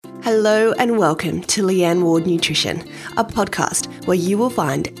Hello and welcome to Leanne Ward Nutrition, a podcast where you will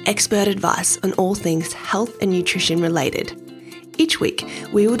find expert advice on all things health and nutrition related. Each week,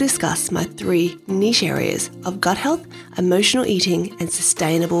 we will discuss my 3 niche areas of gut health, emotional eating, and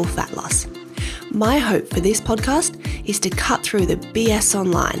sustainable fat loss. My hope for this podcast is to cut through the BS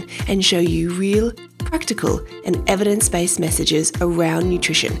online and show you real, practical, and evidence-based messages around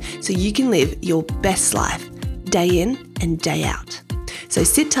nutrition so you can live your best life, day in and day out. So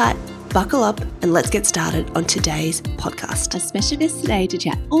sit tight, buckle up, and let's get started on today's podcast. Our special guest today to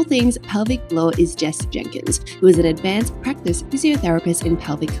chat all things pelvic floor is Jess Jenkins, who is an advanced practice physiotherapist in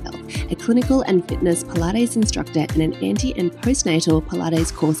pelvic health, a clinical and fitness Pilates instructor, and an anti and postnatal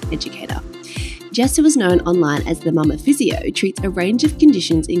Pilates course educator. Jess, who is known online as the Mama Physio, treats a range of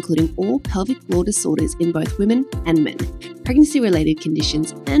conditions including all pelvic floor disorders in both women and men, pregnancy-related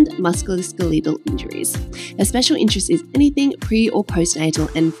conditions, and musculoskeletal injuries. Her special interest is anything pre- or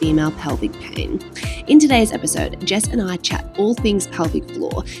postnatal and female pelvic pain. In today's episode, Jess and I chat all things pelvic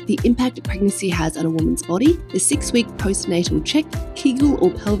floor, the impact pregnancy has on a woman's body, the 6-week postnatal check, Kegel or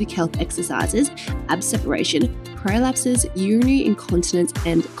pelvic health exercises, ab separation, prolapses, urinary incontinence,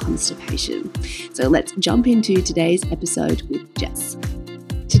 and constipation. So let's jump into today's episode with Jess.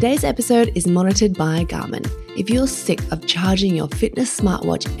 Today's episode is monitored by Garmin. If you're sick of charging your fitness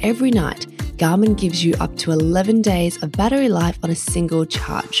smartwatch every night, Garmin gives you up to 11 days of battery life on a single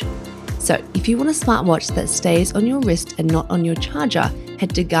charge. So if you want a smartwatch that stays on your wrist and not on your charger,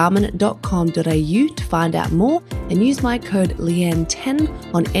 head to garmin.com.au to find out more and use my code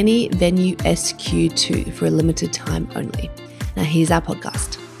Leanne10 on any Venue SQ2 for a limited time only. Now here's our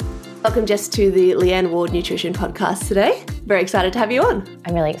podcast. Welcome, Jess, to the Leanne Ward Nutrition podcast today. Very excited to have you on.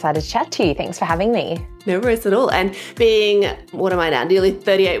 I'm really excited to chat to you. Thanks for having me. No worries at all. And being, what am I now, nearly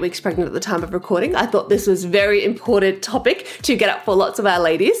 38 weeks pregnant at the time of recording, I thought this was a very important topic to get up for lots of our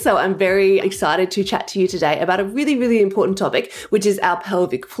ladies. So I'm very excited to chat to you today about a really, really important topic, which is our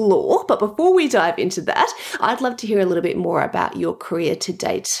pelvic floor. But before we dive into that, I'd love to hear a little bit more about your career to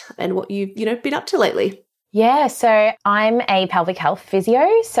date and what you've, been up to lately. Yeah, so I'm a pelvic health physio.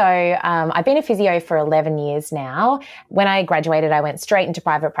 So I've been a physio for 11 years now. When I graduated, I went straight into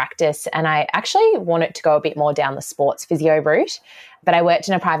private practice, and I actually wanted to go a bit more down the sports physio route. But I worked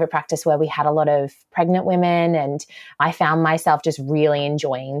in a private practice where we had a lot of pregnant women, and I found myself just really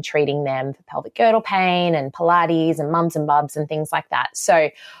enjoying treating them for pelvic girdle pain and Pilates and mums and bubs and things like that. So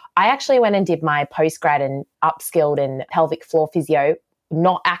I actually went and did my postgrad and upskilled in pelvic floor physio,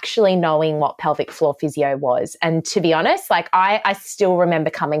 not actually knowing what pelvic floor physio was. And to be honest, I still remember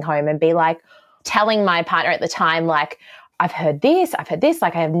coming home and be telling my partner at the time, I've heard this, I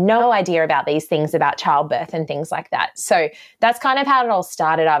have no idea about these things about childbirth and things like that. So that's kind of how it all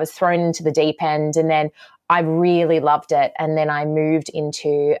started. I was thrown into the deep end, and then I really loved it. And then I moved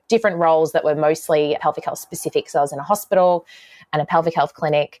into different roles that were mostly pelvic health specific. So I was in a hospital and a pelvic health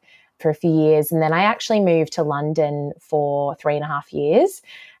clinic for a few years. And then I actually moved to London for 3.5 years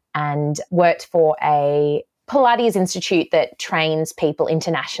and worked for a Pilates institute that trains people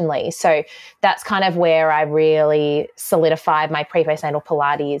internationally. So that's kind of where I really solidified my pre-postnatal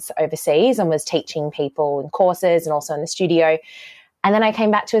Pilates overseas and was teaching people in courses and also in the studio. And then I came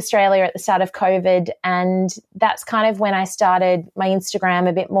back to Australia at the start of COVID, and that's kind of when I started my Instagram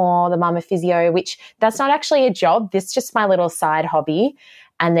a bit more, the Mama Physio, which that's not actually a job. It's just my little side hobby.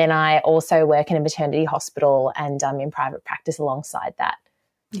 And then I also work in a maternity hospital, and I'm in private practice alongside that.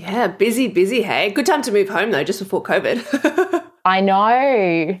 Yeah, busy, hey? Good time to move home, though, just before COVID. I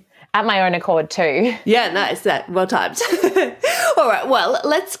know. At my own accord too. Yeah, nice. Well timed. All right, well,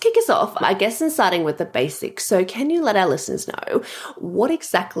 let's kick us off, I guess, in starting with the basics. So can you let our listeners know what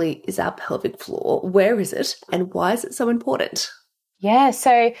exactly is our pelvic floor, where is it, and why is it so important? Yeah,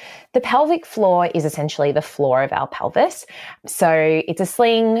 so the pelvic floor is essentially the floor of our pelvis. So it's a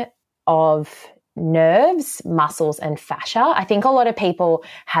sling of nerves, muscles, and fascia. I think a lot of people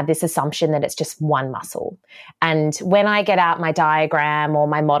have this assumption that it's just one muscle. And when I get out my diagram or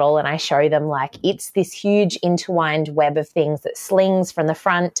my model and I show them, it's this huge intertwined web of things that slings from the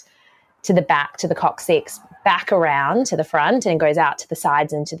front to the back to the coccyx, back around to the front, and goes out to the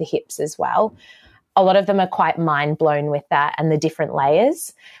sides and to the hips as well. A lot of them are quite mind blown with that and the different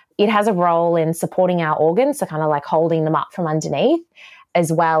layers. It has a role in supporting our organs, so kind of holding them up from underneath, as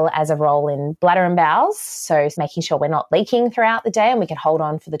well as a role in bladder and bowels, so making sure we're not leaking throughout the day and we can hold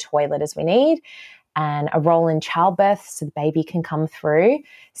on for the toilet as we need, and a role in childbirth so the baby can come through,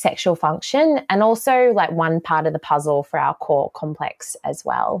 sexual function, and also one part of the puzzle for our core complex as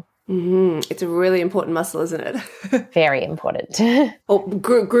well. It's a really important muscle, isn't it? Very important. Or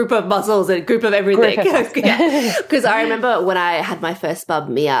group of muscles and group of everything. Because I remember when I had my first bub,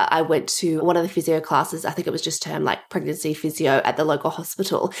 Mia, I went to one of the physio classes. I think it was just termed like pregnancy physio at the local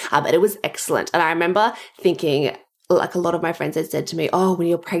hospital. And it was excellent. And I remember thinking, like a lot of my friends had said to me, oh, when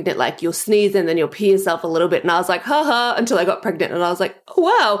you're pregnant, like you'll sneeze and then you'll pee yourself a little bit. And I was like, haha, until I got pregnant. And I was like, oh,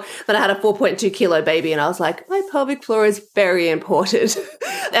 wow. Then I had a 4.2 kilo baby and I was like, my pelvic floor is very important.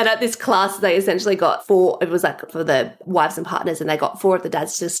 And at this class, they essentially got 4, it was like for the wives and partners, and they got 4 of the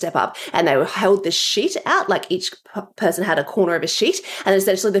dads to step up and they held the sheet out, like each person had a corner of a sheet. And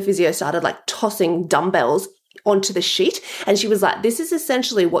essentially the physio started like tossing dumbbells onto the sheet. And she was like, this is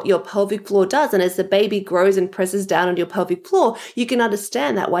essentially what your pelvic floor does. And as the baby grows and presses down on your pelvic floor, you can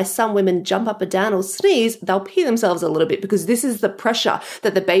understand that why some women jump up and down or sneeze, they'll pee themselves a little bit because this is the pressure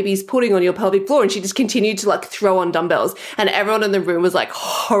that the baby's putting on your pelvic floor. And she just continued to like throw on dumbbells. And everyone in the room was like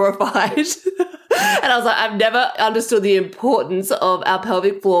horrified. And I was like, I've never understood the importance of our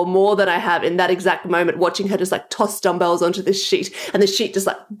pelvic floor more than I have in that exact moment, watching her just like toss dumbbells onto this sheet and the sheet just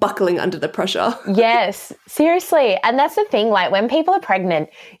like buckling under the pressure. Yes, seriously. And that's the thing, like when people are pregnant,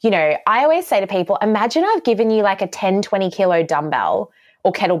 you know, I always say to people, imagine I've given you like a 10, 20 kilo dumbbell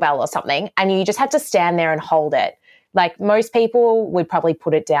or kettlebell or something, and you just had to stand there and hold it. Like most people would probably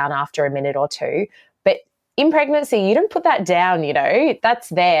put it down after a minute or two. In pregnancy, you don't put that down, you know, that's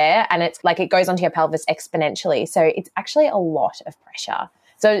there and it's like it goes onto your pelvis exponentially. So it's actually a lot of pressure.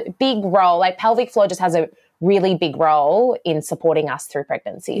 So big role, like pelvic floor just has a really big role in supporting us through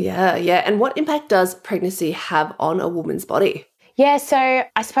pregnancy. Yeah. And what impact does pregnancy have on a woman's body? Yeah, so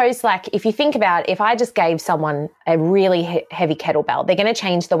I suppose like if you think about if I just gave someone a really heavy kettlebell, they're going to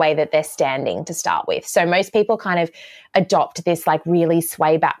change the way that they're standing to start with. So most people kind of adopt this like really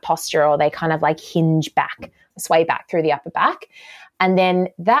sway back posture, or they kind of like hinge back, sway back through the upper back. And then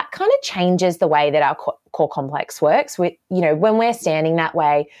that kind of changes the way that our core complex works. With, you know, when we're standing that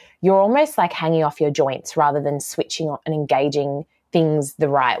way, you're almost like hanging off your joints rather than switching on and engaging things the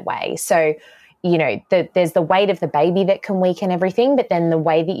right way. So you know, there's the weight of the baby that can weaken everything, but then the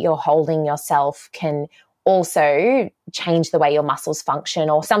way that you're holding yourself can also change the way your muscles function,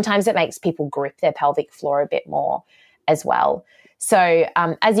 or sometimes it makes people grip their pelvic floor a bit more as well. So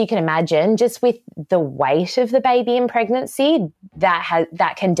as you can imagine, just with the weight of the baby in pregnancy,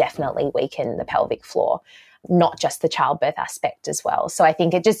 that can definitely weaken the pelvic floor, not just the childbirth aspect as well. So I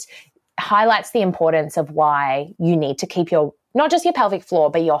think it just highlights the importance of why you need to keep not just your pelvic floor,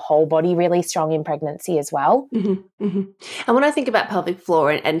 but your whole body really strong in pregnancy as well. Mm-hmm, mm-hmm. And when I think about pelvic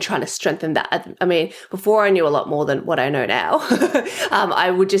floor and trying to strengthen that, I mean, before I knew a lot more than what I know now,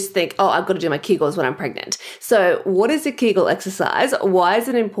 I would just think, oh, I've got to do my Kegels when I'm pregnant. So what is a Kegel exercise? Why is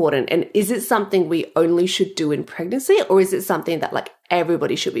it important? And is it something we only should do in pregnancy, or is it something that like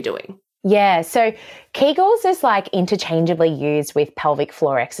everybody should be doing? Yeah, so Kegels is like interchangeably used with pelvic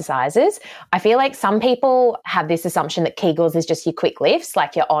floor exercises. I feel like some people have this assumption that Kegels is just your quick lifts,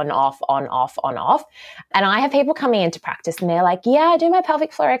 like you're on, off, on, off, on, off. And I have people coming into practice and they're like, yeah, I do my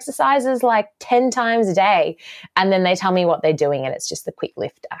pelvic floor exercises like 10 times a day. And then they tell me what they're doing and it's just the quick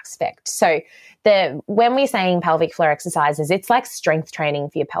lift aspect. So when we're saying pelvic floor exercises, it's like strength training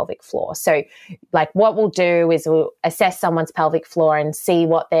for your pelvic floor. So like what we'll do is we'll assess someone's pelvic floor and see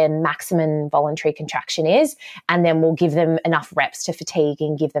what their maximum voluntary contraction is. And then we'll give them enough reps to fatigue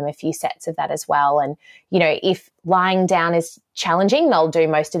and give them a few sets of that as well. And, you know, if lying down is challenging, they'll do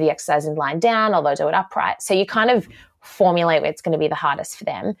most of the exercise in lying down, or they'll do it upright. So you kind of formulate where it's going to be the hardest for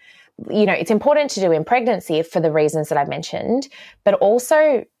them. You know, it's important to do in pregnancy for the reasons that I've mentioned, but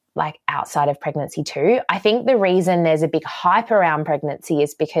also like outside of pregnancy too. I think the reason there's a big hype around pregnancy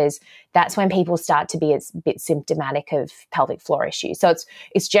is because that's when people start to be a bit symptomatic of pelvic floor issues. So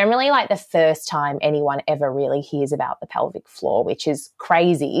it's generally like the first time anyone ever really hears about the pelvic floor, which is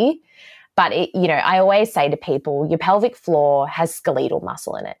crazy. But you know, I always say to people, your pelvic floor has skeletal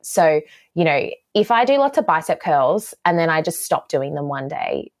muscle in it. So, you know, if I do lots of bicep curls and then I just stop doing them one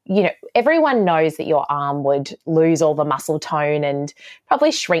day, you know, everyone knows that your arm would lose all the muscle tone and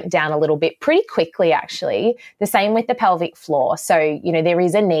probably shrink down a little bit pretty quickly, actually. The same with the pelvic floor. So, you know, there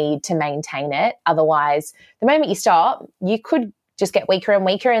is a need to maintain it. Otherwise, the moment you stop, you could just get weaker and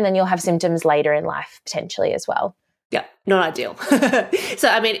weaker, and then you'll have symptoms later in life potentially as well. Yeah, not ideal. So,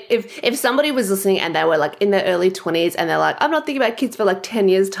 I mean, if somebody was listening and they were like in their early 20s and they're like, I'm not thinking about kids for like 10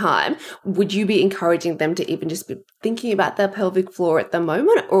 years time, would you be encouraging them to even just be thinking about their pelvic floor at the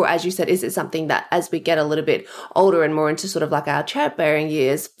moment? Or as you said, is it something that as we get a little bit older and more into sort of like our childbearing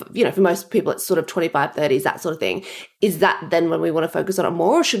years, you know, for most people it's sort of 25, 30s, that sort of thing. Is that then when we want to focus on it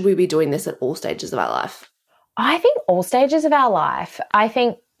more, or should we be doing this at all stages of our life? I think all stages of our life. I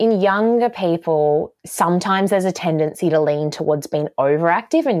think in younger people, sometimes there's a tendency to lean towards being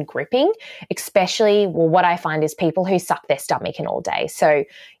overactive and gripping, especially, well, what I find is people who suck their stomach in all day. So,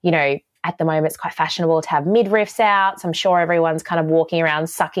 at the moment, it's quite fashionable to have midriffs out. So I'm sure everyone's kind of walking around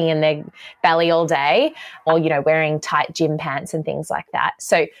sucking in their belly all day, or, wearing tight gym pants and things like that.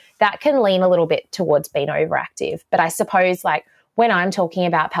 So that can lean a little bit towards being overactive. But I suppose, like, when I'm talking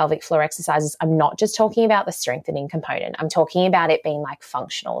about pelvic floor exercises, I'm not just talking about the strengthening component. I'm talking about it being like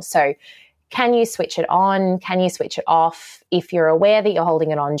functional. So can you switch it on? Can you switch it off? If you're aware that you're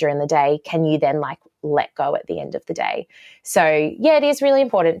holding it on during the day, can you then like let go at the end of the day? So yeah, it is really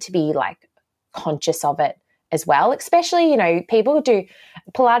important to be like conscious of it as well, especially, people who do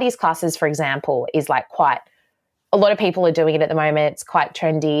Pilates classes, for example, is like a lot of people are doing it at the moment. It's quite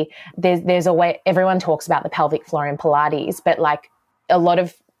trendy. There's a way, everyone talks about the pelvic floor in Pilates, but like a lot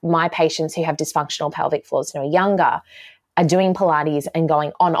of my patients who have dysfunctional pelvic floors and are younger are doing Pilates and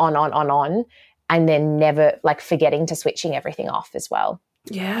going on, and then never like forgetting to switching everything off as well.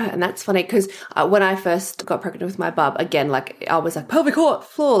 Yeah, and that's funny because when I first got pregnant with my bub, again, like I was like, pelvic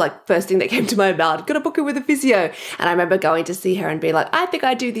floor, like first thing that came to my mind, got to book her with a physio. And I remember going to see her and be like, I think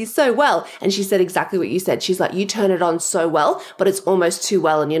I do these so well. And she said exactly what you said. She's like, you turn it on so well, but it's almost too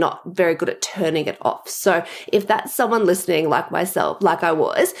well and you're not very good at turning it off. So if that's someone listening like myself, like I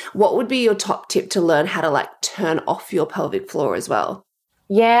was, what would be your top tip to learn how to like turn off your pelvic floor as well?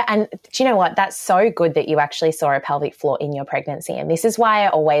 Yeah, and do you know what? That's so good that you actually saw a pelvic floor in your pregnancy. And this is why I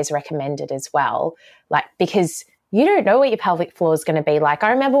always recommend it as well, like because you don't know what your pelvic floor is going to be like.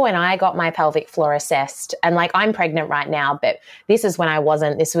 I remember when I got my pelvic floor assessed, and like I'm pregnant right now, but this is when I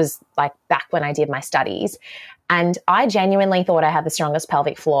wasn't. This was like back when I did my studies. And I genuinely thought I had the strongest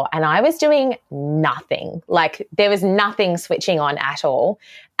pelvic floor, and I was doing nothing. Like there was nothing switching on at all.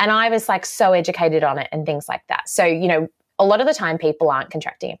 And I was like so educated on it and things like that. So, a lot of the time people aren't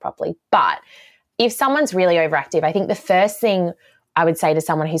contracting it properly. But if someone's really overactive, I think the first thing I would say to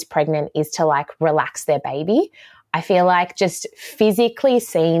someone who's pregnant is to like relax their baby. I feel like just physically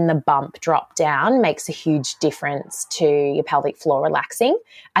seeing the bump drop down makes a huge difference to your pelvic floor relaxing.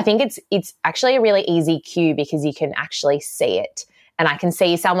 I think it's actually a really easy cue because you can actually see it. And I can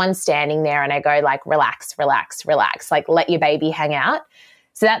see someone standing there and I go like, relax, relax, relax, like let your baby hang out.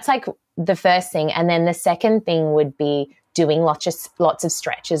 So that's like the first thing. And then the second thing would be doing lots of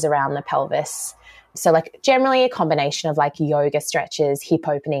stretches around the pelvis. So like generally a combination of like yoga stretches, hip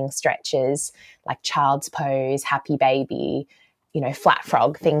opening stretches, like child's pose, happy baby, flat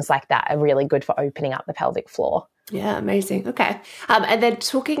frog, things like that are really good for opening up the pelvic floor. Yeah, amazing. Okay. And then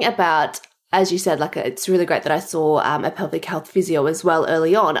talking about, as you said, like it's really great that I saw a pelvic health physio as well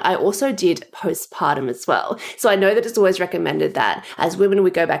early on. I also did postpartum as well. So I know that it's always recommended that as women,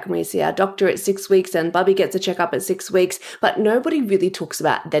 we go back and we see our doctor at 6 weeks and Bubby gets a checkup at 6 weeks, but nobody really talks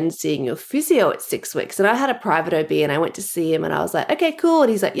about then seeing your physio at 6 weeks. And I had a private OB and I went to see him and I was like, okay, cool.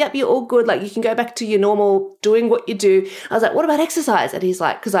 And he's like, yep, you're all good. Like you can go back to your normal doing what you do. I was like, what about exercise? And he's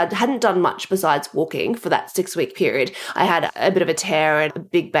like, because I hadn't done much besides walking for that 6 week period. I had a bit of a tear and a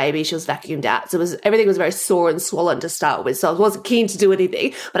big baby. She was vacuumed out. So everything was very sore and swollen to start with. So I wasn't keen to do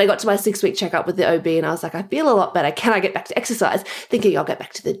anything, but I got to my 6 week checkup with the OB and I was like, I feel a lot better. Can I get back to exercise? Thinking I'll get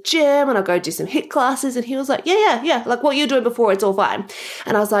back to the gym and I'll go do some HIIT classes. And he was like, yeah. Like what you're doing before, it's all fine.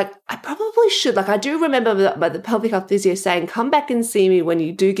 And I was like, I probably should. Like I do remember the pelvic health physio saying, come back and see me when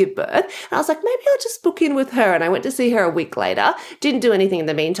you do give birth. And I was like, maybe I'll just book in with her. And I went to see her a week later, didn't do anything in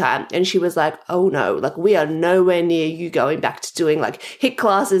the meantime. And she was like, oh no, like we are nowhere near you going back to doing like HIIT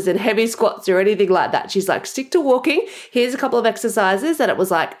classes and heavy squats or anything like that. She's like, stick to walking. Here's a couple of exercises. And it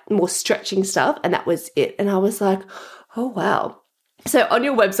was like more stretching stuff. And that was it. And I was like, oh, wow. So on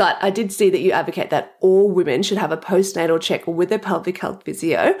your website, I did see that you advocate that all women should have a postnatal check with a pelvic health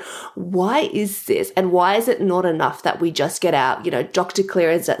physio. Why is this? And why is it not enough that we just get out, doctor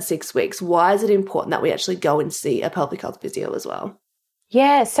clearance at 6 weeks? Why is it important that we actually go and see a pelvic health physio as well?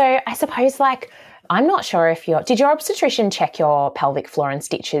 Yeah. So I suppose I'm not sure if did your obstetrician check your pelvic floor and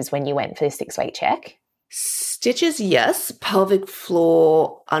stitches when you went for the 6 week check? Stitches, yes. Pelvic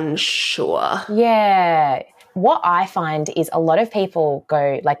floor, unsure. Yeah. What I find is a lot of people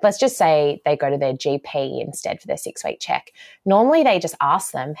go, like, let's just say they go to their GP instead for their 6 week check. Normally they just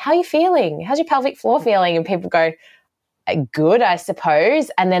ask them, how are you feeling? How's your pelvic floor feeling? And people go, good, I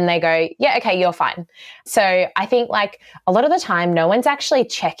suppose. And then they go, yeah, okay, you're fine. So I think a lot of the time, no one's actually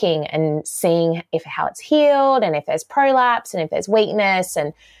checking and seeing how it's healed and if there's prolapse and if there's weakness.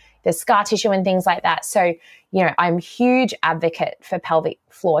 And, there's scar tissue and things like that. So, I'm a huge advocate for pelvic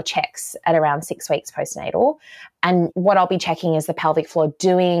floor checks at around 6 weeks postnatal. And what I'll be checking is the pelvic floor,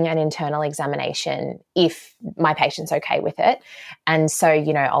 doing an internal examination if my patient's okay with it. And so,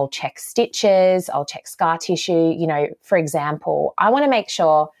 I'll check stitches, I'll check scar tissue. For example, I want to make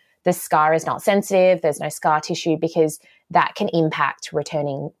sure the scar is not sensitive, there's no scar tissue, because that can impact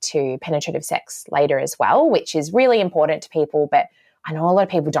returning to penetrative sex later as well, which is really important to people. But I know a lot of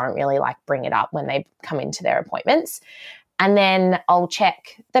people don't really bring it up when they come into their appointments. And then I'll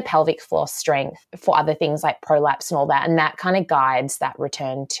check the pelvic floor strength for other things like prolapse and all that. And that kind of guides that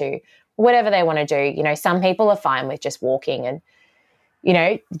return to whatever they want to do. Some people are fine with just walking and,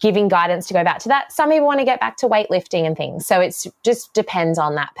 giving guidance to go back to that. Some people want to get back to weightlifting and things. So it's just depends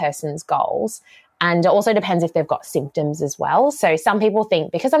on that person's goals. And it also depends if they've got symptoms as well. So some people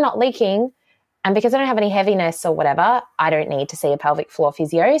think because I'm not leaking and because I don't have any heaviness or whatever, I don't need to see a pelvic floor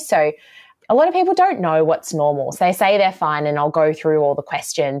physio. So a lot of people don't know what's normal. So they say they're fine, and I'll go through all the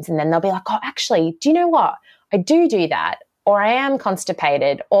questions, and then they'll be like, oh, actually, do you know what? I do that, or I am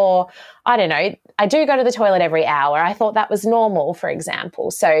constipated, or I don't know, I do go to the toilet every hour. I thought that was normal, for example.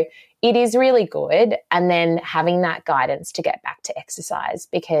 So it is really good. And then having that guidance to get back to exercise,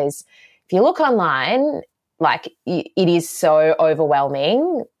 because if you look online, it is so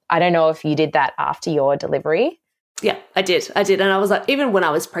overwhelming. I don't know if you did that after your delivery. Yeah, I did. And I was like, even when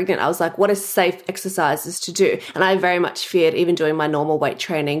I was pregnant, I was like, what are safe exercises to do? And I very much feared even doing my normal weight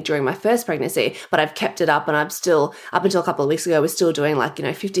training during my first pregnancy, but I've kept it up, and I'm still, up until a couple of weeks ago, we're still doing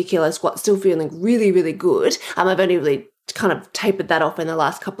 50 kilo squats, still feeling really, really good. I've only really kind of tapered that off in the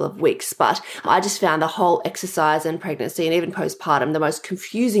last couple of weeks, but I just found the whole exercise and pregnancy and even postpartum the most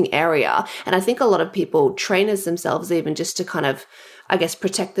confusing area. And I think a lot of people, trainers themselves, even just to kind of, I guess,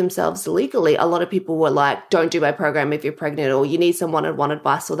 protect themselves legally, a lot of people were like, don't do my program if you're pregnant, or you need some one-on-one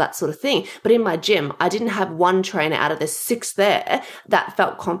advice or that sort of thing. But in my gym, I didn't have one trainer out of the 6 there that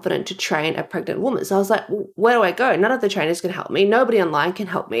felt confident to train a pregnant woman. So I was like, well, where do I go? None of the trainers can help me. Nobody online can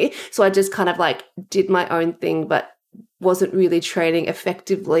help me. So I just kind of did my own thing, but wasn't really training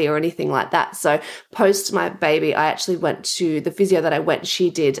effectively or anything like that. So post my baby, I actually went to the physio that I went, she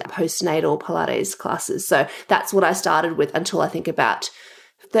did postnatal Pilates classes. So that's what I started with until I think about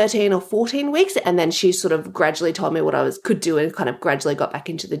 13 or 14 weeks. And then she sort of gradually told me what I could do, and kind of gradually got back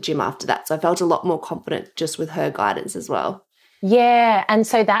into the gym after that. So I felt a lot more confident just with her guidance as well. Yeah. And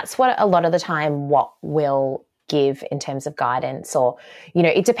so that's what a lot of the time what will give in terms of guidance, or,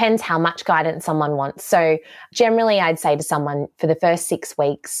 it depends how much guidance someone wants. So generally I'd say to someone for the first 6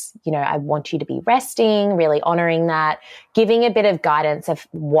 weeks, I want you to be resting, really honoring that, giving a bit of guidance of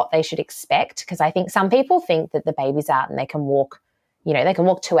what they should expect. Because I think some people think that the baby's out and they can walk, they can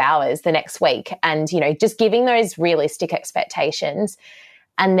walk 2 hours the next week, and, just giving those realistic expectations.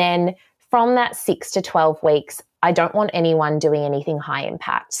 And then from that 6 to 12 weeks, I don't want anyone doing anything high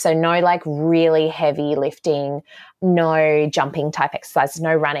impact. So no really heavy lifting, no jumping type exercises,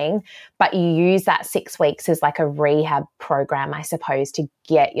 no running, but you use that 6 weeks as a rehab program, I suppose, to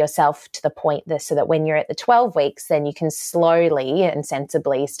get yourself to the point so that when you're at the 12 weeks, then you can slowly and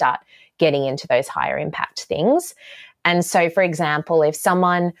sensibly start getting into those higher impact things. And so, for example, if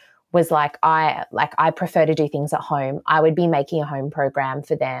someone was I prefer to do things at home, I would be making a home program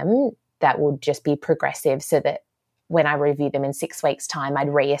for them that would just be progressive, so that when I review them in 6 weeks' time, I'd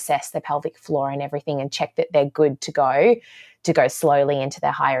reassess the pelvic floor and everything and check that they're good to go slowly into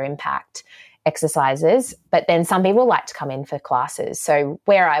their higher impact exercises. But then some people like to come in for classes. So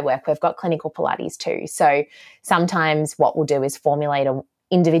where I work, we've got clinical Pilates too. So sometimes what we'll do is formulate an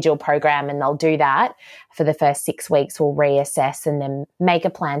individual program, and they'll do that for the first 6 weeks. We'll reassess and then make a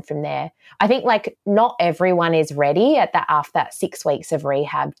plan from there. I think not everyone is ready after that 6 weeks of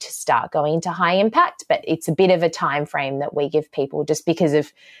rehab to start going into high impact, but it's a bit of a time frame that we give people, just because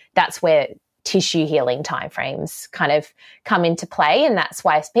of that's where tissue healing timeframes kind of come into play. And that's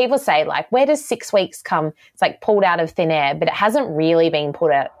why people say, where does 6 weeks come? It's pulled out of thin air, but it hasn't really been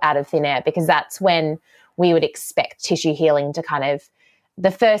pulled out of thin air, because that's when we would expect tissue healing to kind of the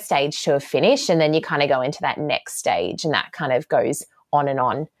first stage to have finished, and then you kind of go into that next stage, and that kind of goes on and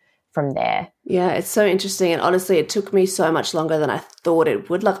on from there. Yeah, it's so interesting. And honestly, it took me so much longer than I thought it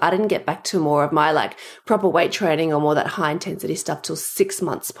would. I didn't get back to more of my proper weight training or more that high intensity stuff till 6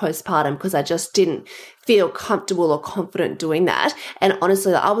 months postpartum, because I just didn't feel comfortable or confident doing that. And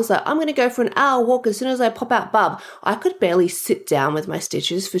honestly, I was I'm going to go for an hour walk as soon as I pop out bub. I could barely sit down with my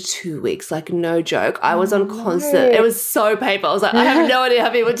stitches for 2 weeks. No joke. I was on constant. It was so painful. I was I have no idea how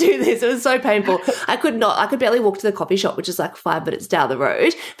people do this. It was so painful. I could barely walk to the coffee shop, which is 5 minutes down the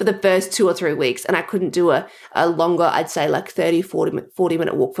road, for the first 2 or 3 weeks, and I couldn't do a longer, I'd say like 40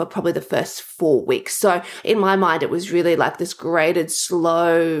 minute walk for probably the first 4 weeks. So in my mind, it was really like this graded,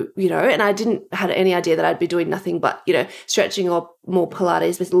 slow, and I didn't had any idea that I'd be doing nothing but, stretching or more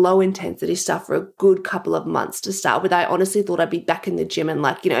Pilates with low intensity stuff for a good couple of months to start with. I honestly thought I'd be back in the gym and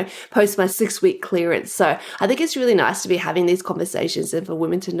post my 6-week clearance. So I think it's really nice to be having these conversations and for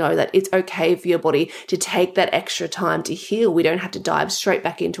women to know that it's okay for your body to take that extra time to heal. We don't have to dive straight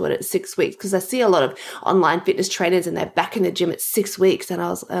back into it at 6 weeks, because I see a lot of online fitness trainers and they're back in the gym at 6 weeks. And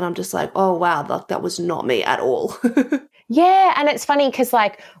I'm just like, oh wow, that was not me at all. Yeah. And it's funny because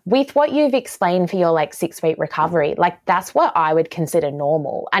with what you've explained for your 6-week recovery, that's what I would consider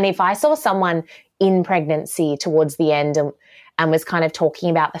normal. And if I saw someone in pregnancy towards the end and was kind of talking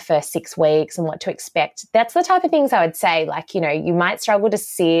about the first 6 weeks and what to expect, that's the type of things I would say, you might struggle to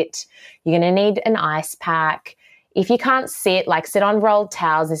sit, you're going to need an ice pack. If you can't sit, sit on rolled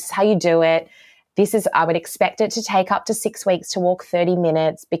towels, this is how you do it. I would expect it to take up to 6 weeks to walk 30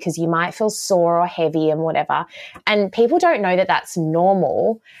 minutes because you might feel sore or heavy and whatever. And people don't know that that's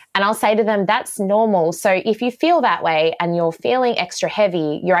normal. And I'll say to them, that's normal. So if you feel that way and you're feeling extra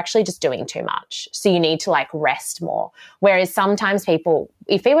heavy, you're actually just doing too much. So you need to rest more. Whereas sometimes if people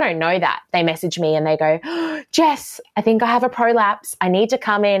don't know that, they message me and they go, oh, Jess, I think I have a prolapse. I need to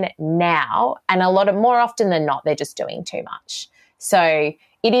come in now. And more often than not, they're just doing too much. So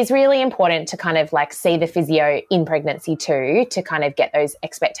it is really important to kind of see the physio in pregnancy too, to kind of get those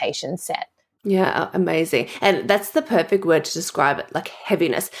expectations set. Yeah, amazing. And that's the perfect word to describe it,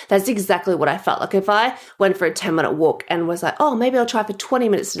 heaviness. That's exactly what I felt. If I went for a 10-minute walk and was oh, maybe I'll try for 20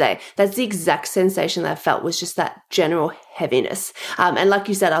 minutes today, that's the exact sensation that I felt, was just that general heaviness. And like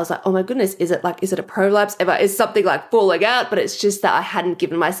you said, I was like, oh my goodness, is it a prolapse? Is something falling out? But it's just that I hadn't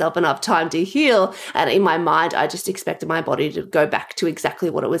given myself enough time to heal. And in my mind, I just expected my body to go back to exactly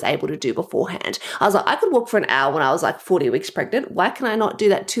what it was able to do beforehand. I was like, I could walk for an hour when I was 40 weeks pregnant. Why can I not do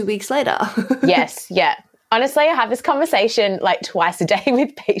that 2 weeks later? Yes. Yeah. Honestly, I have this conversation twice a day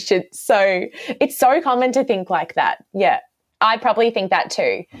with patients. So it's so common to think like that. Yeah. I probably think that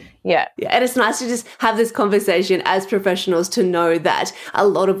too. Yeah. Yeah. And it's nice to just have this conversation as professionals to know that a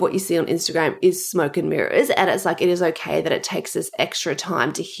lot of what you see on Instagram is smoke and mirrors. And it's it is okay that it takes us extra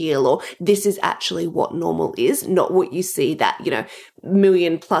time to heal, or this is actually what normal is, not what you see that,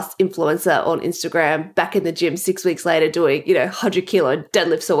 million plus influencer on Instagram back in the gym 6 weeks later doing, 100 kilo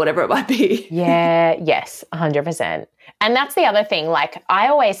deadlifts or whatever it might be. Yeah. Yes. 100%. And that's the other thing. I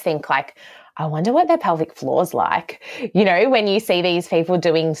always think I wonder what their pelvic floor's like, when you see these people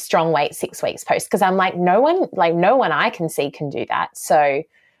doing strong weight 6 weeks post, because I'm no one I can see can do that. So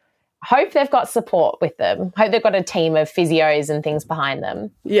hope they've got support with them. Hope they've got a team of physios and things behind them.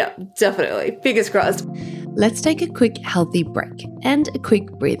 Yeah, definitely. Fingers crossed. Let's take a quick healthy break and a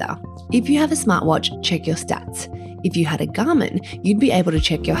quick breather. If you have a smartwatch, check your stats. If you had a Garmin, you'd be able to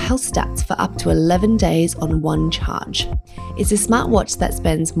check your health stats for up to 11 days on one charge. It's a smartwatch that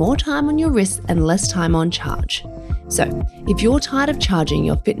spends more time on your wrist and less time on charge. So, if you're tired of charging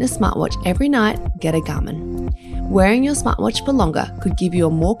your fitness smartwatch every night, get a Garmin. Wearing your smartwatch for longer could give you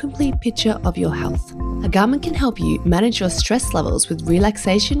a more complete picture of your health. A Garmin can help you manage your stress levels with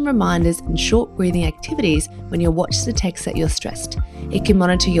relaxation reminders and short breathing activities when your watch detects that you're stressed. It can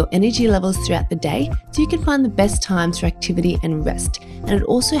monitor your energy levels throughout the day so you can find the best times for activity and rest. And it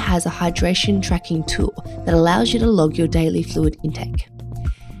also has a hydration tracking tool that allows you to log your daily fluid intake.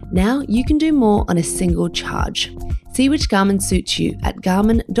 Now you can do more on a single charge. See which Garmin suits you at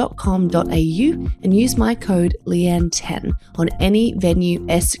garmin.com.au and use my code Leanne10 on any Venue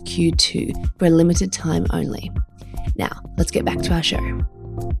SQ2 for a limited time only. Now, let's get back to our show.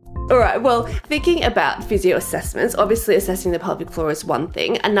 All right, well, thinking about physio assessments, obviously assessing the pelvic floor is one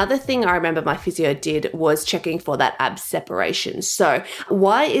thing. Another thing I remember my physio did was checking for that ab separation. So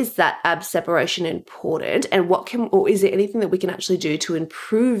why is that ab separation important, and is there anything that we can actually do to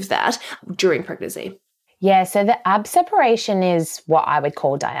improve that during pregnancy? Yeah, so the ab separation is what I would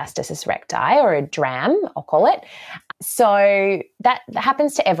call diastasis recti, or a DRAM, I'll call it. So that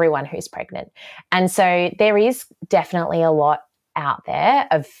happens to everyone who's pregnant. And so there is definitely a lot out there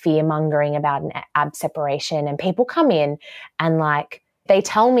of fear mongering about an ab separation, and people come in and they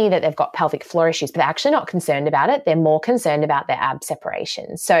tell me that they've got pelvic floor issues, but they're actually not concerned about it. They're more concerned about their ab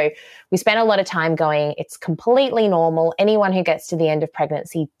separation. So we spent a lot of time going, it's completely normal. Anyone who gets to the end of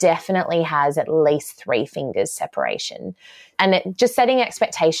pregnancy definitely has at least 3 fingers separation. And just setting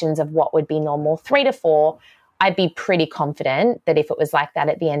expectations of what would be normal, 3 to 4, I'd be pretty confident that if it was like that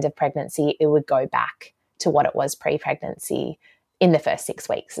at the end of pregnancy, it would go back to what it was pre-pregnancy in the first 6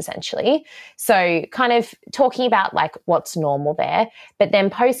 weeks, essentially. So kind of talking about what's normal there. But then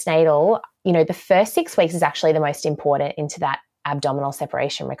postnatal, the first 6 weeks is actually the most important into that abdominal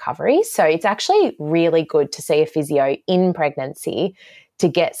separation recovery. So it's actually really good to see a physio in pregnancy to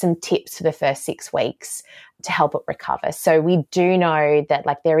get some tips for the first 6 weeks to help it recover. So we do know that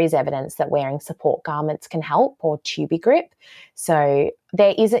there is evidence that wearing support garments can help, or tubie grip. So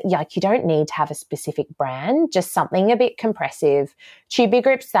there isn't, you don't need to have a specific brand, just something a bit compressive. Tubie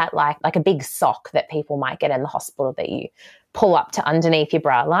grips that like a big sock that people might get in the hospital that you pull up to underneath your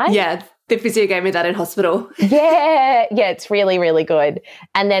bra line. Yeah, the physio gave me that in hospital. Yeah, it's really, really good.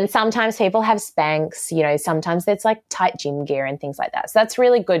 And then sometimes people have Spanx, sometimes it's tight gym gear and things like that. So that's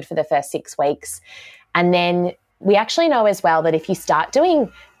really good for the first 6 weeks. And then we actually know as well that if you start doing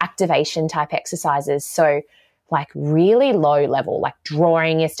activation type exercises, so really low level,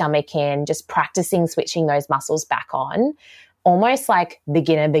 drawing your stomach in, just practicing switching those muscles back on, almost like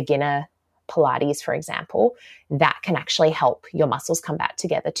beginner Pilates, for example, that can actually help your muscles come back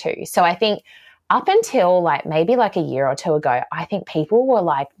together too. So I think up until maybe a year or two ago, I think people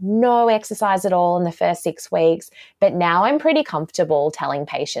were no exercise at all in the first 6 weeks. But now I'm pretty comfortable telling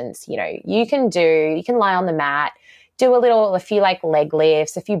patients, you can lie on the mat, do a few leg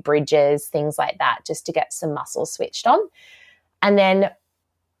lifts, a few bridges, things like that, just to get some muscles switched on. And then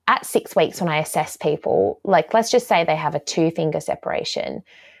at 6 weeks, when I assess people, let's just say they have a 2-finger separation,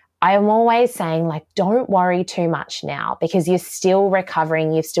 I am always saying, don't worry too much now, because you're still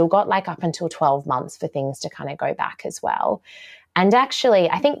recovering. You've still got up until 12 months for things to kind of go back as well. And actually,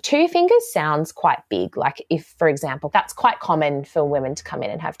 I think 2 fingers sounds quite big. If, for example, that's quite common for women to come in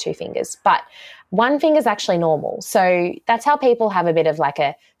and have 2 fingers, but 1 finger is actually normal. So that's how people have a bit of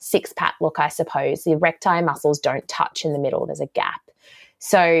a six-pack look, I suppose. The erectile muscles don't touch in the middle. There's a gap.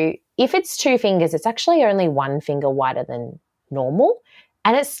 So if it's 2 fingers, it's actually only 1 finger wider than normal.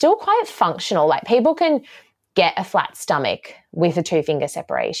 And it's still quite functional. People can get a flat stomach with a 2-finger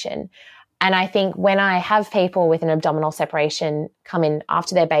separation. And I think when I have people with an abdominal separation come in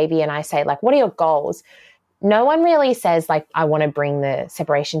after their baby and I say, what are your goals? No one really says, I want to bring the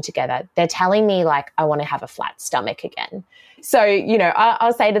separation together. They're telling me, I want to have a flat stomach again. So,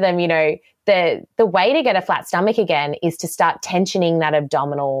 I'll say to them, the way to get a flat stomach again is to start tensioning that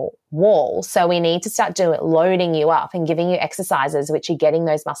abdominal wall. So we need to start loading you up and giving you exercises which are getting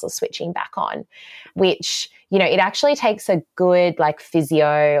those muscles switching back on, which, it actually takes a good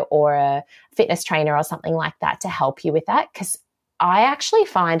physio or a fitness trainer or something like that to help you with that, because I actually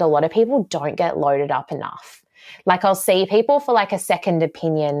find a lot of people don't get loaded up enough. I'll see people for a second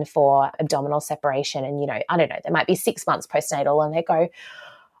opinion for abdominal separation and, I don't know, they might be 6 months postnatal and they go,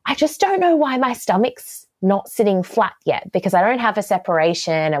 I just don't know why my stomach's not sitting flat yet, because I don't have a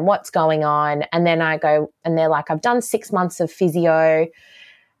separation and what's going on. And then I go and they're I've done 6 months of physio,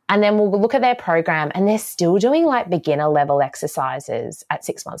 and then we'll look at their program and they're still doing beginner level exercises at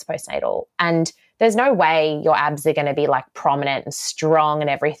 6 months postnatal. And there's no way your abs are going to be prominent and strong and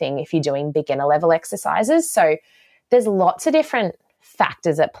everything if you're doing beginner level exercises. So there's lots of different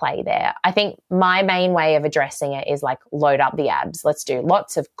factors at play there. I think my main way of addressing it is load up the abs. Let's do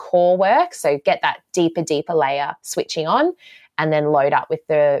lots of core work. So get that deeper layer switching on, and then load up with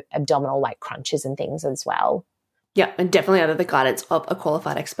the abdominal crunches and things as well. Yeah, and definitely under the guidance of a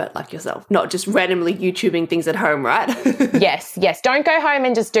qualified expert like yourself, not just randomly YouTubing things at home, right? Yes. Don't go home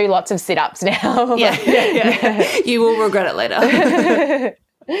and just do lots of sit-ups now. Yeah. You will regret it later.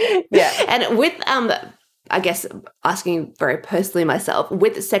 Yeah. And with I guess asking very personally myself,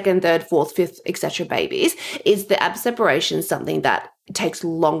 with second, third, fourth, fifth, etc. babies, is the ab separation something that takes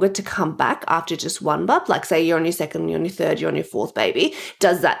longer to come back after just one bub? Say you're on your second, you're on your third, you're on your fourth baby.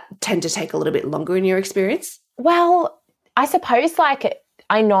 Does that tend to take a little bit longer in your experience? Well, I suppose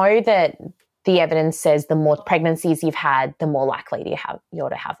I know that the evidence says the more pregnancies you've had, the more likely you're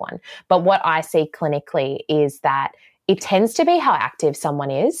to have one. But what I see clinically is that it tends to be how active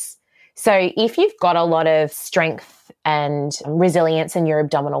someone is. So if you've got a lot of strength and resilience in your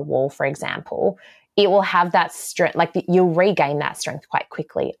abdominal wall, for example, it will have that strength, you'll regain that strength quite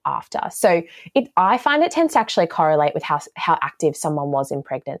quickly after. So I find it tends to actually correlate with how active someone was in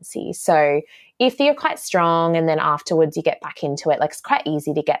pregnancy. So if you're quite strong and then afterwards you get back into it, it's quite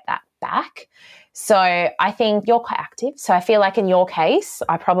easy to get that back. So I think you're quite active. So I feel in your case,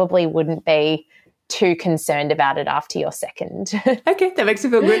 I probably wouldn't be too concerned about it after your second. Okay, that makes me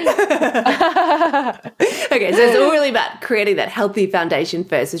feel good. Okay, so it's all really about creating that healthy foundation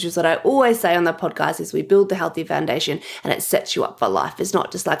first, which is what I always say on the podcast, is we build the healthy foundation and it sets you up for life. It's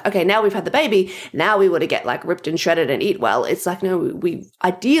not just okay, now we've had the baby, now we want to get ripped and shredded and eat well. It's no, we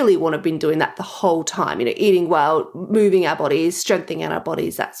ideally want to have been doing that the whole time, eating well, moving our bodies, strengthening our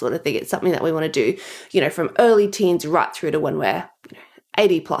bodies, that sort of thing. It's something that we want to do, from early teens right through to when we're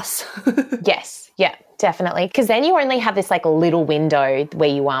 80 plus. Yes. Yeah, definitely. Because then you only have this like little window where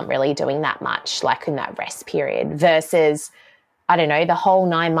you aren't really doing that much, like in that rest period, versus, I don't know, the whole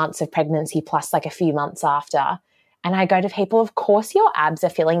 9 months of pregnancy plus like a few months after. And I go to people, of course your abs are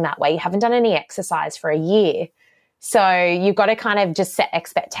feeling that way. You haven't done any exercise for a year. So you've got to kind of just set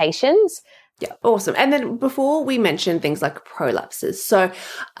expectations. Yeah, awesome. And then before we mention things like prolapses, so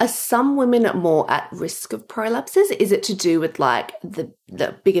are some women more at risk of prolapses? Is it to do with like the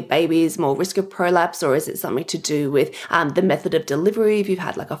bigger babies, more risk of prolapse, or is it something to do with the method of delivery? If you've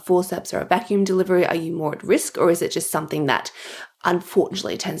had like a forceps or a vacuum delivery, are you more at risk, or is it just something that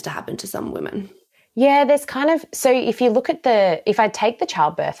unfortunately tends to happen to some women? Yeah, there's kind of, so if you look at if I take the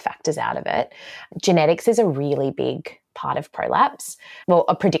childbirth factors out of it, genetics is a really big part of prolapse, well,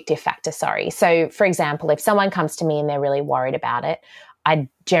 a predictive factor, sorry. So for example, if someone comes to me and they're really worried about it, I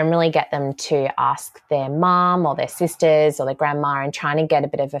generally get them to ask their mum or their sisters or their grandma and trying to get a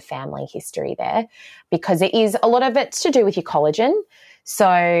bit of a family history there, because a lot of it's to do with your collagen.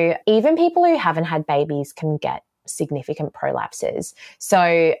 So even people who haven't had babies can get significant prolapses.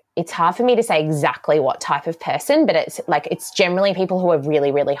 So it's hard for me to say exactly what type of person, but it's generally people who are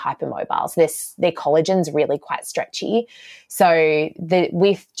really, really hypermobile. So their collagen's really quite stretchy. So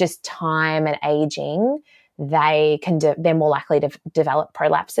with just time and aging, they're more likely to develop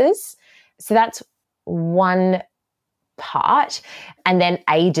prolapses. So that's one part. And then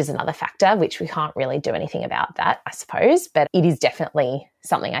age is another factor, which we can't really do anything about that, I suppose, but it is definitely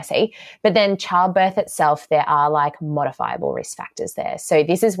something I see. But then childbirth itself, there are like modifiable risk factors there. So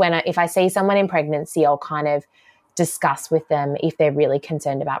this is when if I see someone in pregnancy, I'll kind of discuss with them if they're really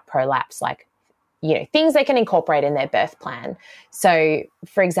concerned about prolapse, like, you know, things they can incorporate in their birth plan. So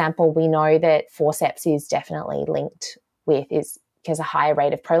for example, we know that forceps is definitely linked with because a higher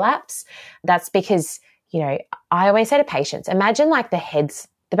rate of prolapse. That's because, you know, I always say to patients, imagine like the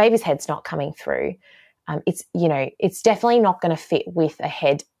baby's head's not coming through. It's definitely not going to fit with a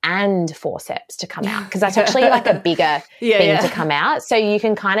head and forceps to come out, because that's actually like a bigger thing to come out. So you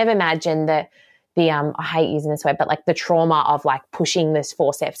can kind of imagine that I hate using this word, but like the trauma of like pushing this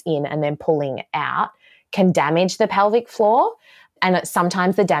forceps in and then pulling it out can damage the pelvic floor. And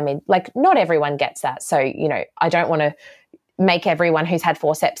sometimes the damage, like not everyone gets that. So, you know, I don't want to make everyone who's had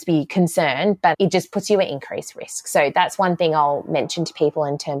forceps be concerned, but it just puts you at increased risk. So that's one thing I'll mention to people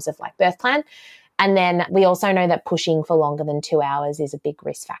in terms of like birth plan. And then we also know that pushing for longer than 2 hours is a big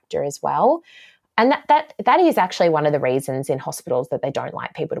risk factor as well. And that is actually one of the reasons in hospitals that they don't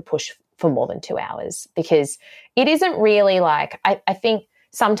like people to push for more than 2 hours, because it isn't really like, I think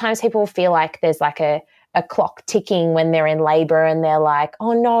sometimes people feel like there's like a clock ticking when they're in labor and they're like,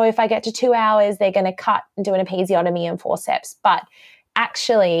 oh no, if I get to 2 hours, they're going to cut and do an episiotomy and forceps. But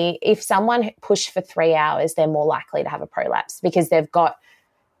actually, if someone pushed for 3 hours, they're more likely to have a prolapse because they've got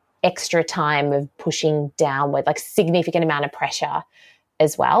extra time of pushing downward, like significant amount of pressure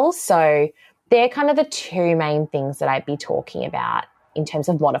as well. So they're kind of the two main things that I'd be talking about in terms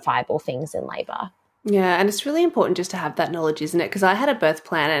of modifiable things in labour. Yeah, and it's really important just to have that knowledge, isn't it? Because I had a birth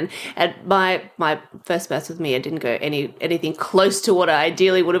plan, and my first birth with me, I didn't go anything close to what I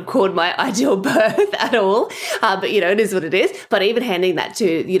ideally would have called my ideal birth at all. But, you know, it is what it is. But even handing that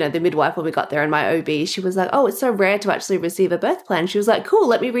to, you know, the midwife when we got there and my OB, she was like, oh, it's so rare to actually receive a birth plan. She was like, cool,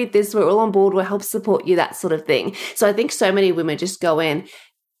 let me read this. We're all on board. We'll help support you, that sort of thing. So I think so many women just go in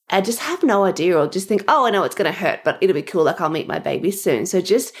and just have no idea, or just think, oh, I know it's going to hurt, but it'll be cool. Like I'll meet my baby soon. So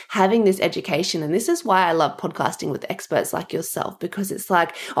just having this education. And this is why I love podcasting with experts like yourself, because it's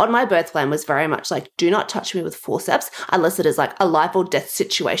like on my birth plan was very much like, do not touch me with forceps unless it is like a life or death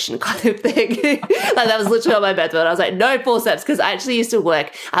situation kind of thing. Like that was literally on my birth plan. I was like, no forceps, because I actually used to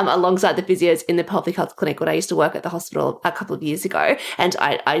work alongside the physios in the pelvic health clinic when I used to work at the hospital a couple of years ago. And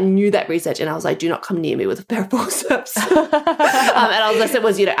I knew that research, and I was like, do not come near me with a pair of forceps. And unless it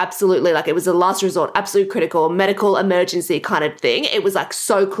was, you know, absolutely, like it was a last resort, absolute critical, medical emergency kind of thing. It was like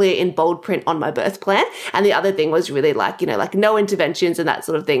so clear in bold print on my birth plan. And the other thing was really like, you know, like no interventions and that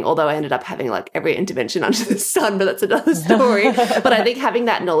sort of thing. Although I ended up having like every intervention under the sun, but that's another story. But I think having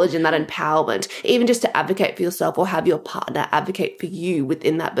that knowledge and that empowerment, even just to advocate for yourself or have your partner advocate for you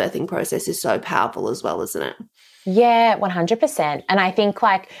within that birthing process, is so powerful as well, isn't it? Yeah, 100%. And I think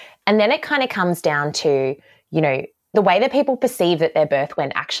and then it kind of comes down to, you know, the way that people perceive that their birth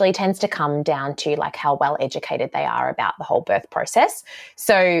went actually tends to come down to like how well educated they are about the whole birth process.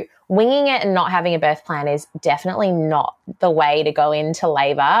 So winging it and not having a birth plan is definitely not the way to go into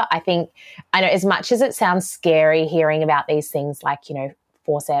labour. I know as much as it sounds scary hearing about these things like, you know,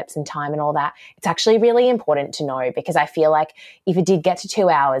 forceps and time and all that, it's actually really important to know, because I feel like if it did get to 2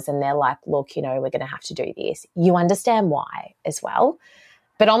 hours and they're like, look, we're going to have to do this, you understand why as well.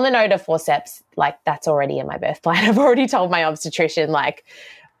 But on the note of forceps, that's already in my birth plan. I've already told my obstetrician,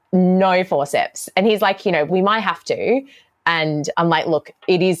 no forceps. And he's like, we might have to. And I'm like, look,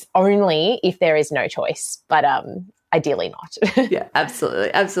 it is only if there is no choice, but ideally not. Yeah,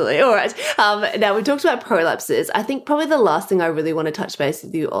 absolutely. Absolutely. All right. Now we talked about prolapses. I think probably the last thing I really want to touch base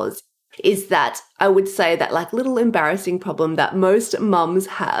with you, Oz, is that I would say that little embarrassing problem that most mums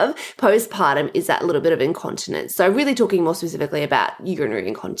have postpartum is that little bit of incontinence. So really talking more specifically about urinary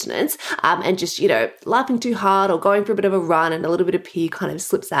incontinence, and just, laughing too hard or going for a bit of a run and a little bit of pee kind of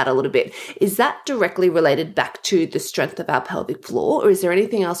slips out a little bit. Is that directly related back to the strength of our pelvic floor, or is there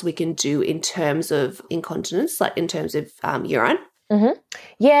anything else we can do in terms of incontinence, in terms of urine? Mm-hmm.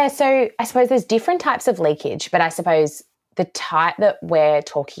 Yeah, so I suppose there's different types of leakage, but I suppose the type that we're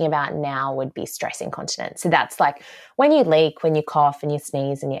talking about now would be stress incontinence. So that's when you leak, when you cough and you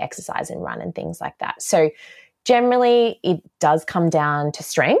sneeze and you exercise and run and things like that. So generally it does come down to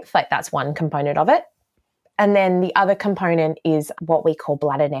strength. That's one component of it. And then the other component is what we call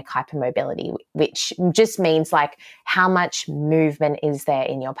bladder neck hypermobility, which just means how much movement is there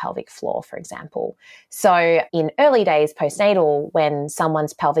in your pelvic floor, for example. So in early days postnatal, when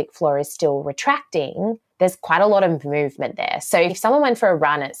someone's pelvic floor is still retracting, there's quite a lot of movement there. So if someone went for a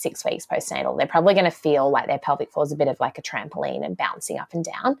run at 6 weeks postnatal, they're probably going to feel like their pelvic floor is a bit of a trampoline and bouncing up and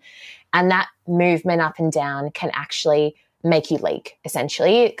down. And that movement up and down can actually make you leak,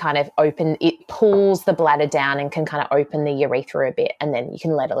 essentially. It pulls the bladder down and can kind of open the urethra a bit, and then you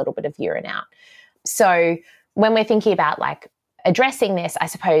can let a little bit of urine out. So when we're thinking about addressing this, I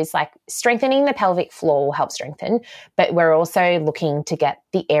suppose strengthening the pelvic floor will help strengthen, but we're also looking to get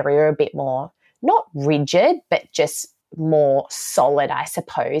the area a bit more, not rigid, but just more solid, I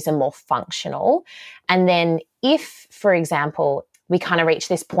suppose, and more functional. And then if, for example, we kind of reach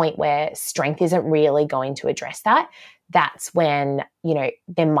this point where strength isn't really going to address that, that's when,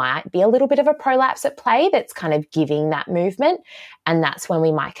 there might be a little bit of a prolapse at play that's kind of giving that movement. And that's when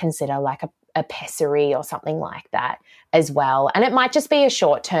we might consider a pessary or something like that as well. And it might just be a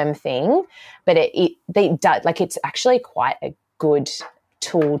short-term thing, but it does, it's actually quite a good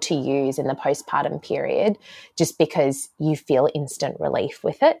tool to use in the postpartum period, just because you feel instant relief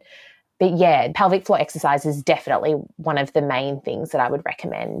with it. But yeah, pelvic floor exercise is definitely one of the main things that I would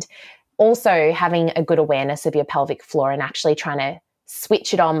recommend. Also, having a good awareness of your pelvic floor and actually trying to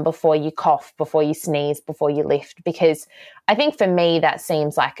switch it on before you cough, before you sneeze, before you lift, because I think for me that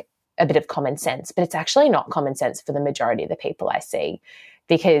seems like a bit of common sense, but it's actually not common sense for the majority of the people I see,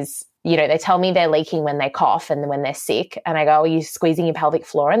 because they tell me they're leaking when they cough and when they're sick. And I go, are you squeezing your pelvic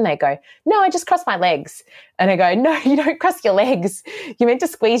floor? And they go, no, I just cross my legs. And I go, no, you don't cross your legs. You're meant to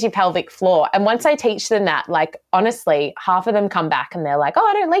squeeze your pelvic floor. And once I teach them that, honestly, half of them come back and they're like, oh,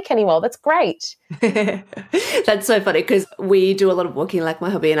 I don't leak anymore. That's great. That's so funny, because we do a lot of walking, my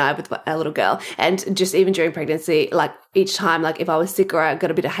hubby and I, with our little girl. And just even during pregnancy, each time, if I was sick or I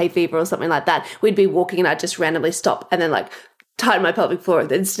got a bit of hay fever or something like that, we'd be walking and I'd just randomly stop and then tighten my pelvic floor and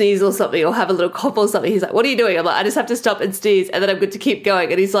then sneeze or something, or have a little cough or something. He's like, what are you doing? I'm like, I just have to stop and sneeze and then I'm good to keep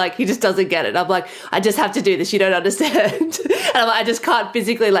going. And he's like, he just doesn't get it. I'm like, I just have to do this. You don't understand. And I'm like, I just can't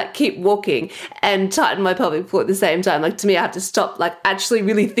physically keep walking and tighten my pelvic floor at the same time. To me, I have to stop, actually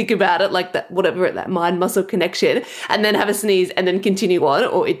really think about it, that, whatever, that mind muscle connection, and then have a sneeze and then continue on,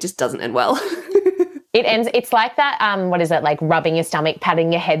 or it just doesn't end well. It's like that, what is it, rubbing your stomach,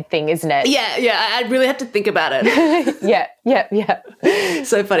 patting your head thing, isn't it? Yeah, I really have to think about it. Yeah.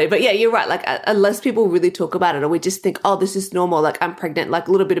 So funny. But yeah, you're right. Unless people really talk about it, or we just think, oh, this is normal, I'm pregnant, a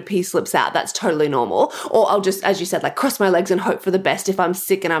little bit of pee slips out, that's totally normal. Or I'll just, as you said, cross my legs and hope for the best if I'm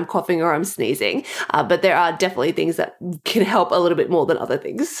sick and I'm coughing or I'm sneezing. But there are definitely things that can help a little bit more than other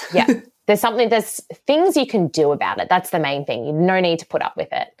things. Yeah. There's things you can do about it. That's the main thing. No need to put up with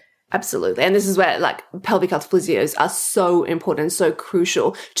it. Absolutely. And this is where pelvic health physios are so important, so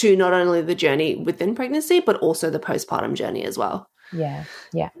crucial to not only the journey within pregnancy, but also the postpartum journey as well. Yeah.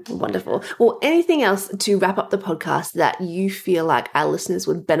 Wonderful. Well, anything else to wrap up the podcast that you feel like our listeners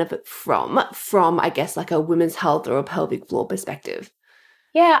would benefit from, I guess, a women's health or a pelvic floor perspective?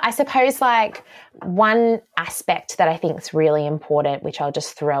 Yeah, I suppose one aspect that I think is really important, which I'll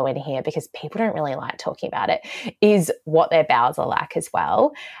just throw in here because people don't really like talking about it, is what their bowels are like as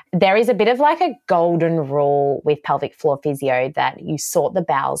well. There is a bit of a golden rule with pelvic floor physio that you sort the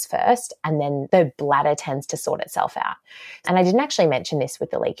bowels first and then the bladder tends to sort itself out. And I didn't actually mention this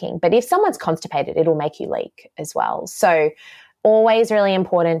with the leaking, but if someone's constipated, it'll make you leak as well. So always really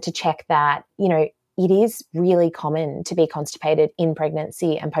important to check that, it is really common to be constipated in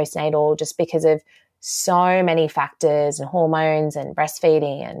pregnancy and postnatal just because of so many factors and hormones and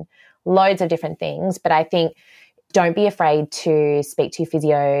breastfeeding and loads of different things. But I think don't be afraid to speak to your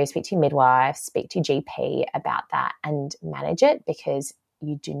physio, speak to your midwife, speak to your GP about that and manage it, because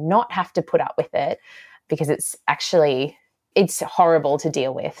you do not have to put up with it, because it's horrible to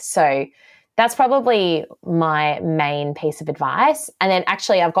deal with. So that's probably my main piece of advice. And then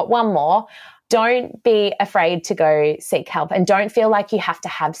actually I've got one more. Don't be afraid to go seek help, and don't feel like you have to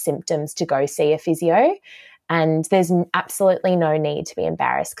have symptoms to go see a physio. And there's absolutely no need to be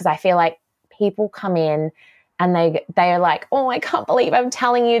embarrassed, because I feel like people come in and they are like, oh, I can't believe I'm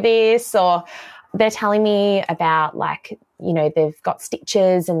telling you this, or they're telling me about like, you know, they've got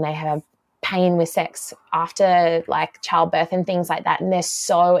stitches and they have pain with sex after like childbirth and things like that. And they're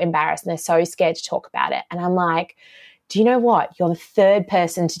so embarrassed and they're so scared to talk about it. And I'm like, do you know what? You're the third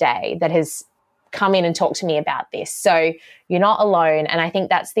person today that has come in and talked to me about this. So you're not alone. And I think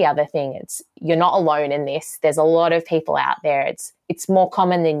that's the other thing. You're not alone in this. There's a lot of people out there. It's more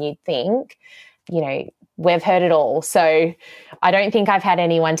common than you'd think. You know, we've heard it all. So I don't think I've had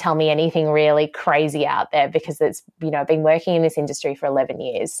anyone tell me anything really crazy out there, because it's, you know, I've been working in this industry for 11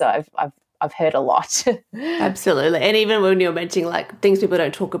 years. So I've heard a lot. Absolutely. And even when you're mentioning like things people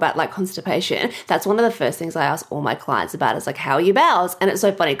don't talk about, like constipation, that's one of the first things I ask all my clients about is like, how are your bowels? And it's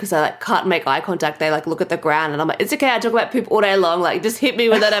so funny because I like can't make eye contact. They like look at the ground and I'm like, it's okay. I talk about poop all day long. Like just hit me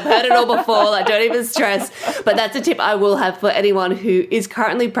with it. I've heard it all before. Like don't even stress. But that's a tip I will have for anyone who is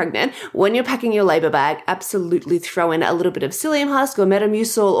currently pregnant. When you're packing your labor bag, absolutely throw in a little bit of psyllium husk or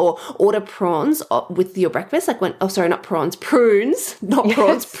Metamucil, or order prawns with your breakfast. Like not prawns, prunes, not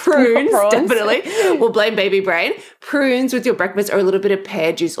prawns, prunes. Definitely. We'll blame baby brain. Prunes with your breakfast, or a little bit of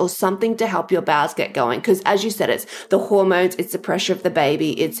pear juice or something to help your bowels get going. Because as you said, it's the hormones, it's the pressure of the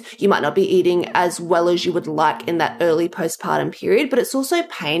baby. You might not be eating as well as you would like in that early postpartum period, but it's also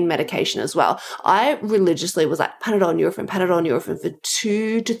pain medication as well. I religiously was like Panadol Nurofen for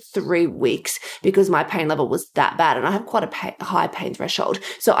 2 to 3 weeks because my pain level was that bad. And I have quite a high pain threshold.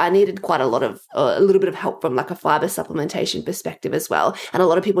 So I needed quite a little bit of help from like a fiber supplementation perspective as well. And a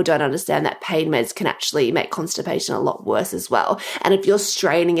lot of people don't understand that pain meds can actually make constipation a lot worse as well. And if you're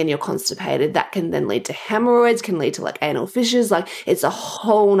straining and you're constipated, that can then lead to hemorrhoids, can lead to like anal fissures. Like it's a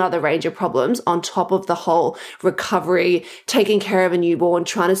whole nother range of problems on top of the whole recovery, taking care of a newborn,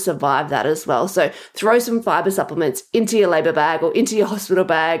 trying to survive that as well. So throw some fiber supplements into your labor bag or into your hospital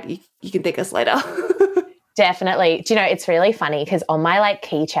bag. You can thank us later. Definitely. Do you know, it's really funny because on my like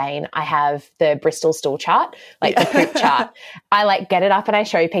keychain, I have the Bristol stool chart, like the poop chart. I like get it up and I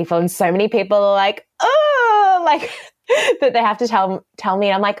show people, and so many people are like, oh, like that they have to tell me.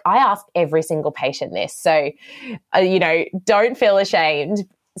 And I'm like, I ask every single patient this. So, you know, don't feel ashamed.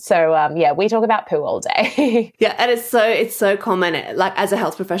 So, yeah, we talk about poo all day. Yeah, and it's so common, like as a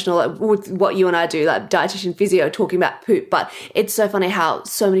health professional, like, with what you and I do, like dietitian, physio, talking about poop. But it's so funny how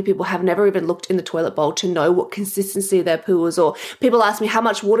so many people have never even looked in the toilet bowl to know what consistency their poo is. Or people ask me, how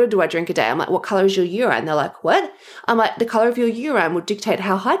much water do I drink a day? I'm like, what color is your urine? They're like, what? I'm like, the color of your urine will dictate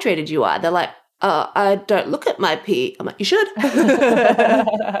how hydrated you are. They're like, I don't look at my pee. I'm like, you should.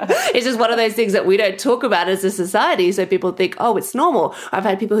 It's just one of those things that we don't talk about as a society. So people think, oh, it's normal. I've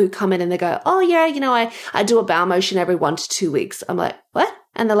had people who come in and they go, oh yeah, you know, I do a bowel motion every 1 to 2 weeks. I'm like, what?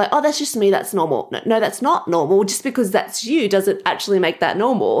 And they're like, oh, that's just me. That's normal. No, that's not normal. Just because that's you doesn't actually make that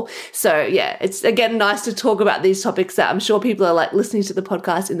normal. So yeah, it's again nice to talk about these topics that I'm sure people are like listening to the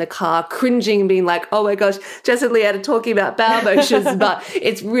podcast in the car, cringing, being like, oh my gosh, Jess and Leanne are talking about bowel motions, but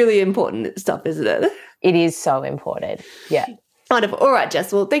it's really important stuff, isn't it? It is so important. Yeah. Wonderful. All right,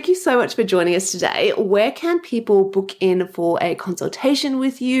 Jess. Well, thank you so much for joining us today. Where can people book in for a consultation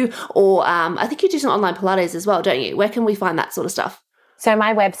with you? Or I think you do some online Pilates as well, don't you? Where can we find that sort of stuff? So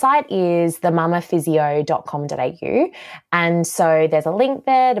my website is themamaphysio.com.au. And so there's a link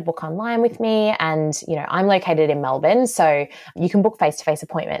there to book online with me. And, you know, I'm located in Melbourne, so you can book face-to-face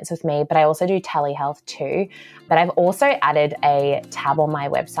appointments with me, but I also do telehealth too. But I've also added a tab on my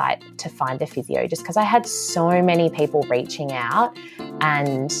website to find a physio, just because I had so many people reaching out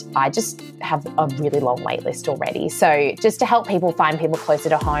and I just have a really long wait list already. So just to help people find people closer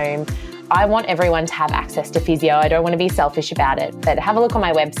to home, I want everyone to have access to physio. I don't want to be selfish about it, but have a look on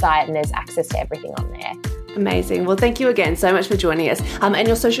my website and there's access to everything on there. Amazing. Well, thank you again so much for joining us. And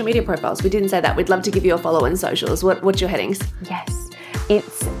your social media profiles, we didn't say that. We'd love to give you a follow on socials. What's your headings? Yes,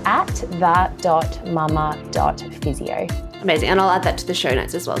 it's at the.mama.physio. Amazing. And I'll add that to the show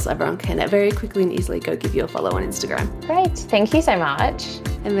notes as well, so everyone can very quickly and easily go give you a follow on Instagram. Great. Thank you so much.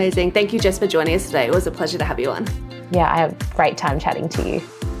 Amazing. Thank you, Jess, for joining us today. It was a pleasure to have you on. Yeah, I had a great time chatting to you.